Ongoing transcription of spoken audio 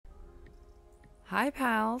Hi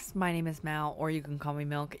pals, my name is Mal, or you can call me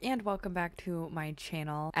Milk, and welcome back to my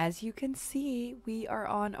channel. As you can see, we are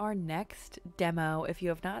on our next demo. If you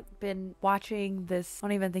have not been watching this, I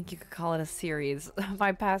don't even think you could call it a series,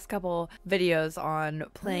 my past couple videos on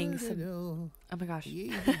playing some... Oh my gosh.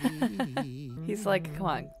 He's like, come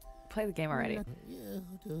on, play the game already.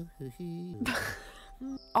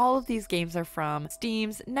 All of these games are from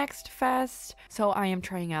Steam's Next Fest, so I am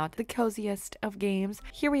trying out the coziest of games.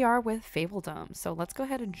 Here we are with Fabledom, so let's go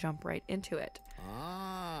ahead and jump right into it.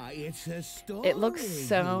 It's a story. It looks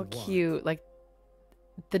so cute. Like,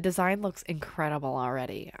 the design looks incredible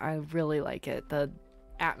already. I really like it. The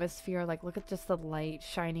atmosphere, like, look at just the light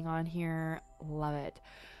shining on here. Love it.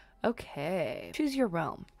 Okay, choose your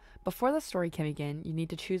realm. Before the story can begin, you need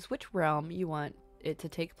to choose which realm you want it to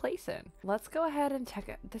take place in. Let's go ahead and check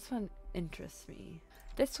it. This one interests me.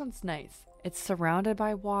 This one's nice. It's surrounded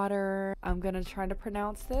by water. I'm gonna try to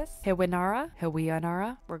pronounce this.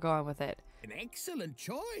 Hiwianara. We're going with it. An excellent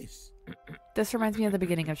choice. This reminds me of the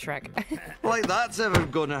beginning of Shrek. Like that's ever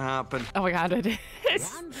gonna happen. Oh my god, it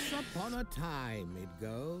is. Once upon a time it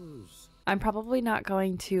goes. I'm probably not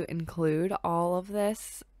going to include all of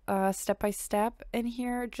this step by step in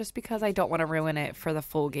here just because I don't want to ruin it for the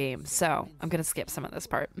full game, so I'm gonna skip some of this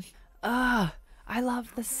part. I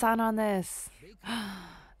love the sun on this.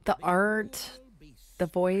 The art, the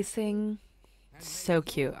voicing, so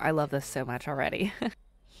cute. I love this so much already.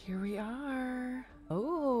 Here we are.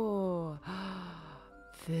 Oh,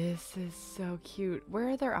 this is so cute. Where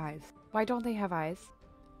are their eyes? Why don't they have eyes?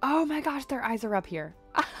 Oh my gosh, their eyes are up here.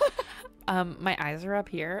 My eyes are up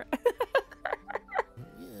here.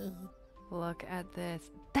 Look at this.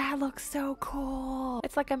 That looks so cool.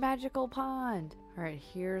 It's like a magical pond. All right,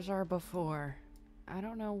 here's our before. I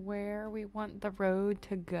don't know where we want the road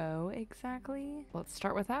to go exactly. Let's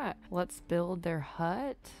start with that. Let's build their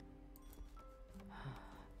hut.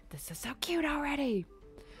 This is so cute already.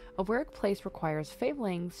 A workplace requires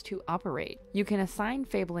Fablings to operate. You can assign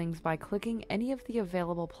Fablings by clicking any of the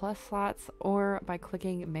available plus slots or by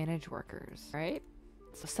clicking manage workers, right?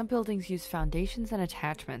 So some buildings use foundations and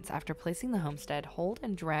attachments. After placing the homestead, hold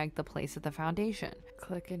and drag the place of the foundation.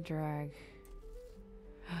 Click and drag.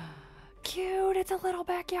 Cute, it's a little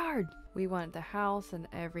backyard. We want the house and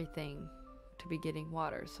everything to be getting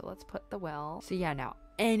water. So let's put the well. So yeah, now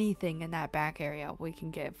anything in that back area we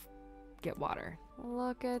can get water.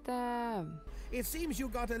 Look at them. It seems you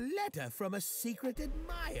got a letter from a secret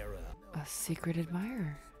admirer. A secret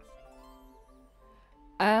admirer.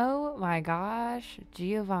 Oh my gosh,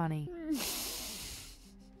 Giovanni.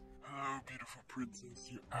 Hello, beautiful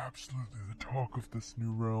princess. You're absolutely the talk of this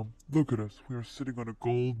new realm. Look at us. We are sitting on a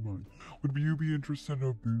gold mine. Would you be interested in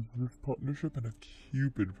a business partnership and a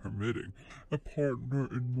Cupid permitting? A partner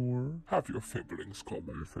in more? Have your fablings call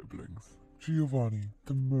my fablings. Giovanni,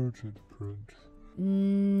 the merchant prince.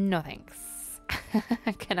 No thanks.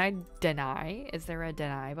 Can I deny? Is there a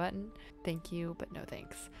deny button? Thank you, but no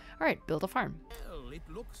thanks. All right, build a farm. Well, it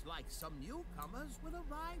looks like some newcomers will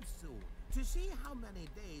arrive soon. To see how many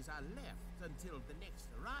days are left until the next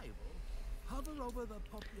arrival, hover over the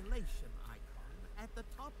population icon at the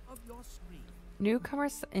top of your screen.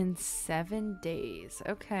 Newcomers in 7 days.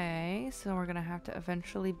 Okay, so we're gonna have to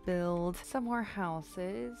eventually build some more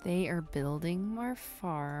houses. They are building more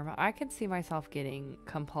farm. I can see myself getting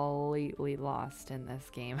completely lost in this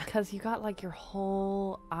game because you got like your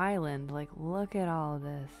whole island. Like, look at all of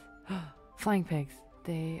this. Flying pigs.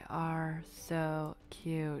 They are so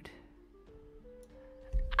cute.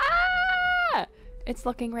 Ah! It's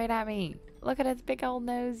looking right at me. Look at its big old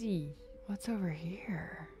nosy. What's over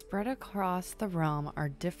here? Spread across the realm are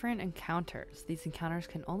different encounters. These encounters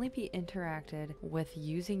can only be interacted with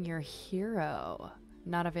using your hero.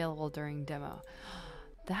 Not available during demo.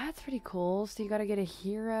 That's pretty cool. So you gotta get a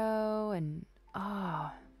hero and...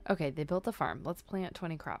 oh. Okay, they built a farm. Let's plant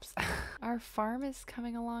 20 crops. Our farm is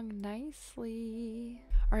coming along nicely.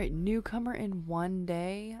 All right, newcomer in 1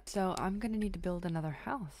 day. So I'm gonna need to build another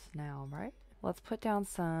house now, right? Let's put down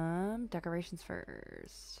some decorations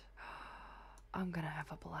first. I'm gonna have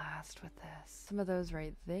a blast with this. Some of those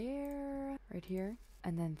right there, right here,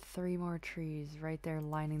 and then 3 more trees right there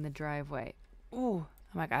lining the driveway. Ooh, oh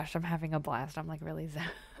my gosh, I'm having a blast. I'm like really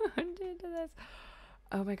zoned into this.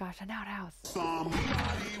 Oh my gosh, an outhouse.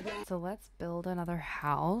 So let's build another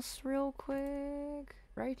house real quick.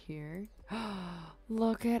 Right here.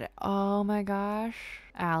 Look at, oh my gosh.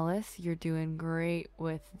 Alice, you're doing great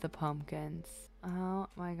with the pumpkins. Oh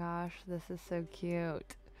my gosh, this is so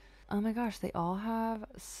cute. Oh my gosh, they all have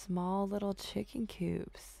small little chicken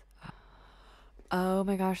coops. Oh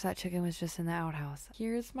my gosh, that chicken was just in the outhouse.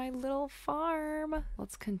 Here's my little farm.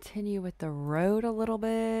 Let's continue with the road a little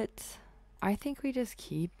bit. I think we just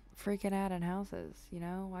keep freaking adding houses, you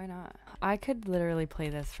know? Why not? I could literally play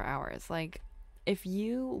this for hours. Like, if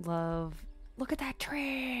you love... Look at that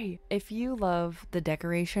tree! If you love the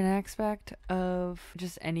decoration aspect of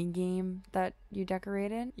just any game that you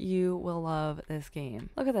decorate in, you will love this game.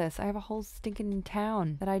 Look at this. I have a whole stinking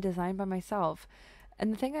town that I designed by myself.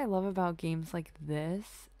 And the thing I love about games like this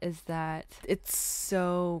is that it's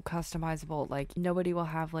so customizable. Like, nobody will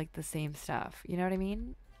have, like, the same stuff. You know what I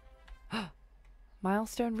mean?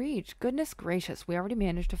 Milestone reached. Goodness gracious, we already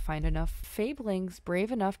managed to find enough Fablings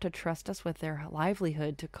brave enough to trust us with their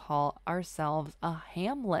livelihood to call ourselves a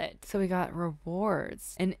hamlet. So we got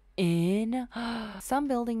rewards. An inn. Some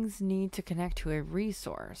buildings need to connect to a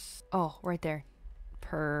resource. Oh, right there.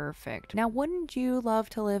 Perfect. Now, wouldn't you love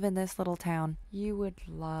to live in this little town? You would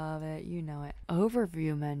love it. You know it.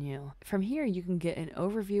 Overview menu. From here, you can get an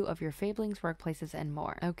overview of your Fablings, workplaces, and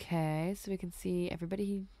more. Okay, so we can see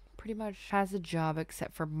everybody pretty much has a job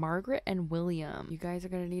except for Margaret and William. You guys are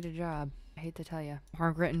gonna need a job. I hate to tell you.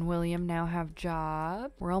 Margaret and William now have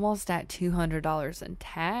job. We're almost at $200 in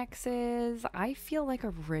taxes. I feel like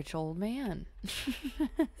a rich old man.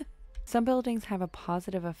 Some buildings have a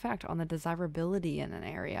positive effect on the desirability in an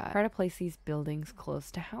area. Try to place these buildings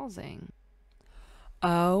close to housing.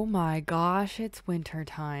 Oh my gosh, it's winter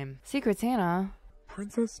time. Secret Santa.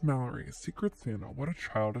 Princess Mallory, Secret Santa, what a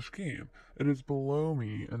childish game. It is below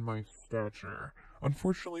me in my stature.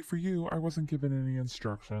 Unfortunately for you, I wasn't given any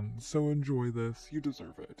instructions, so enjoy this. You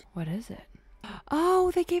deserve it. What is it?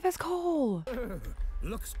 Oh, they gave us coal.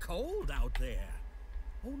 Looks cold out there.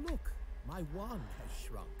 Oh, look, my wand has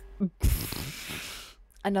shrunk.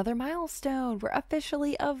 Another milestone. We're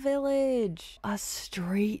officially a village. A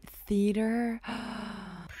street theater.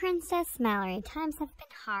 Princess Mallory, times have been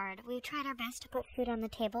hard. We've tried our best to put food on the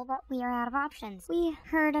table, but we are out of options. We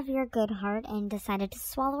heard of your good heart and decided to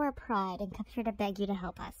swallow our pride and come here to beg you to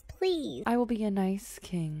help us. Please. I will be a nice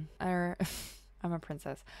king. Or, I'm a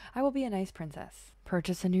princess. I will be a nice princess.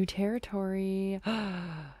 Purchase a new territory.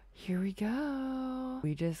 Here we go.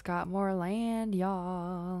 We just got more land,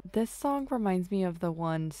 y'all. This song reminds me of the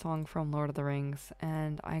one song from Lord of the Rings,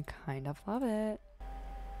 and I kind of love it.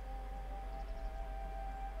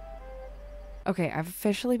 Okay, I've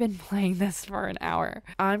officially been playing this for an hour.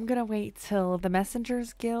 I'm gonna wait till the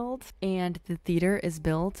Messengers Guild and the theater is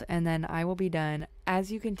built, and then I will be done.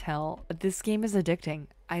 As you can tell, this game is addicting.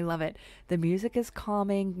 I love it. The music is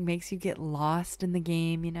calming, makes you get lost in the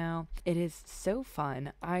game, you know? It is so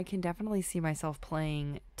fun. I can definitely see myself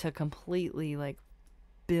playing to completely, like,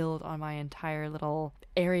 build on my entire little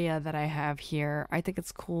area that I have here. I think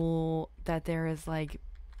it's cool that there is, like,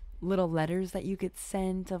 little letters that you could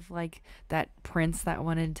send of like that prince that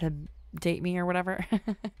wanted to date me or whatever.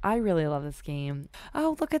 I really love this game.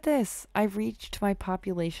 Oh, look at this. I've reached my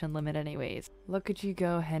population limit anyways. Look at you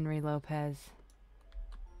go, Henry Lopez.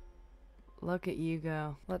 Look at you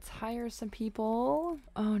go. Let's hire some people.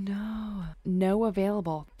 Oh no. No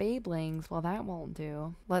available Fablings. Well, that won't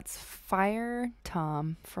do. Let's fire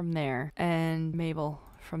Tom from there and Mabel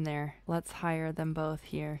from there. Let's hire them both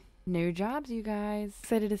here. New jobs, you guys.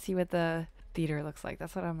 Excited to see what the theater looks like.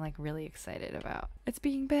 That's what I'm like really excited about. It's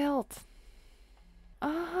being built.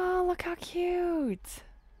 Oh, look how cute.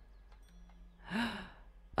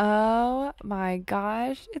 Oh my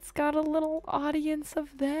gosh. It's got a little audience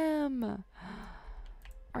of them.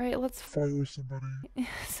 All right, let's Fire somebody.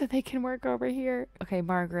 so they can work over here. Okay,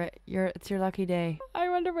 Margaret, it's your lucky day. I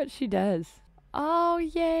wonder what she does. Oh,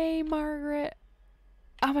 yay, Margaret.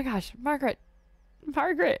 Oh my gosh, Margaret.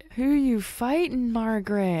 Margaret, who you fighting,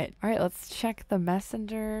 Margaret? All right, let's check the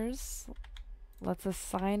messengers. Let's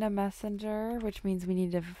assign a messenger, which means we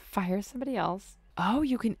need to fire somebody else. Oh,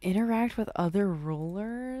 you can interact with other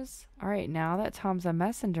rulers. All right, now that Tom's a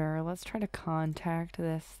messenger, let's try to contact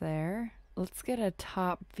this there. Let's get a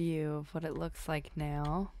top view of what it looks like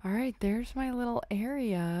now. All right, there's my little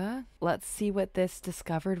area. Let's see what this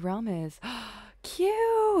discovered realm is.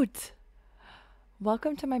 Cute!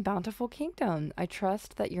 Welcome to my bountiful kingdom. I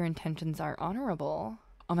trust that your intentions are honorable.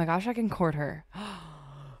 Oh my gosh, I can court her.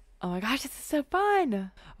 Oh my gosh, this is so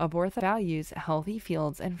fun. Abortha values healthy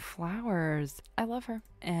fields and flowers. I love her.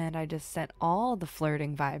 And I just sent all the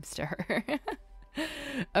flirting vibes to her.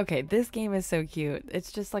 Okay, this game is so cute.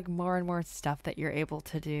 It's just like more and more stuff that you're able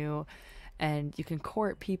to do. And you can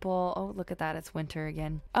court people. Oh, look at that. It's winter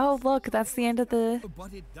again. Oh, look, that's the end of the...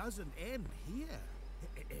 But it doesn't end here.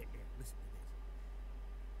 Listen to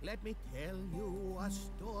this. Let me tell you a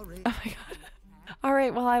story. Oh my god. All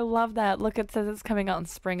right, well, I love that. Look, it says it's coming out in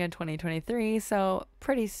spring of 2023, so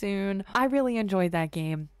pretty soon. I really enjoyed that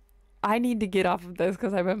game. I need to get off of this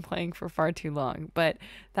because I've been playing for far too long, but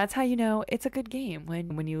that's how you know it's a good game,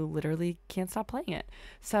 when you literally can't stop playing it.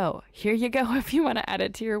 So here you go. If you want to add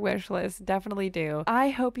it to your wish list, definitely do. I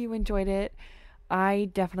hope you enjoyed it. I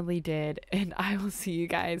definitely did, and I will see you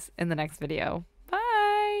guys in the next video.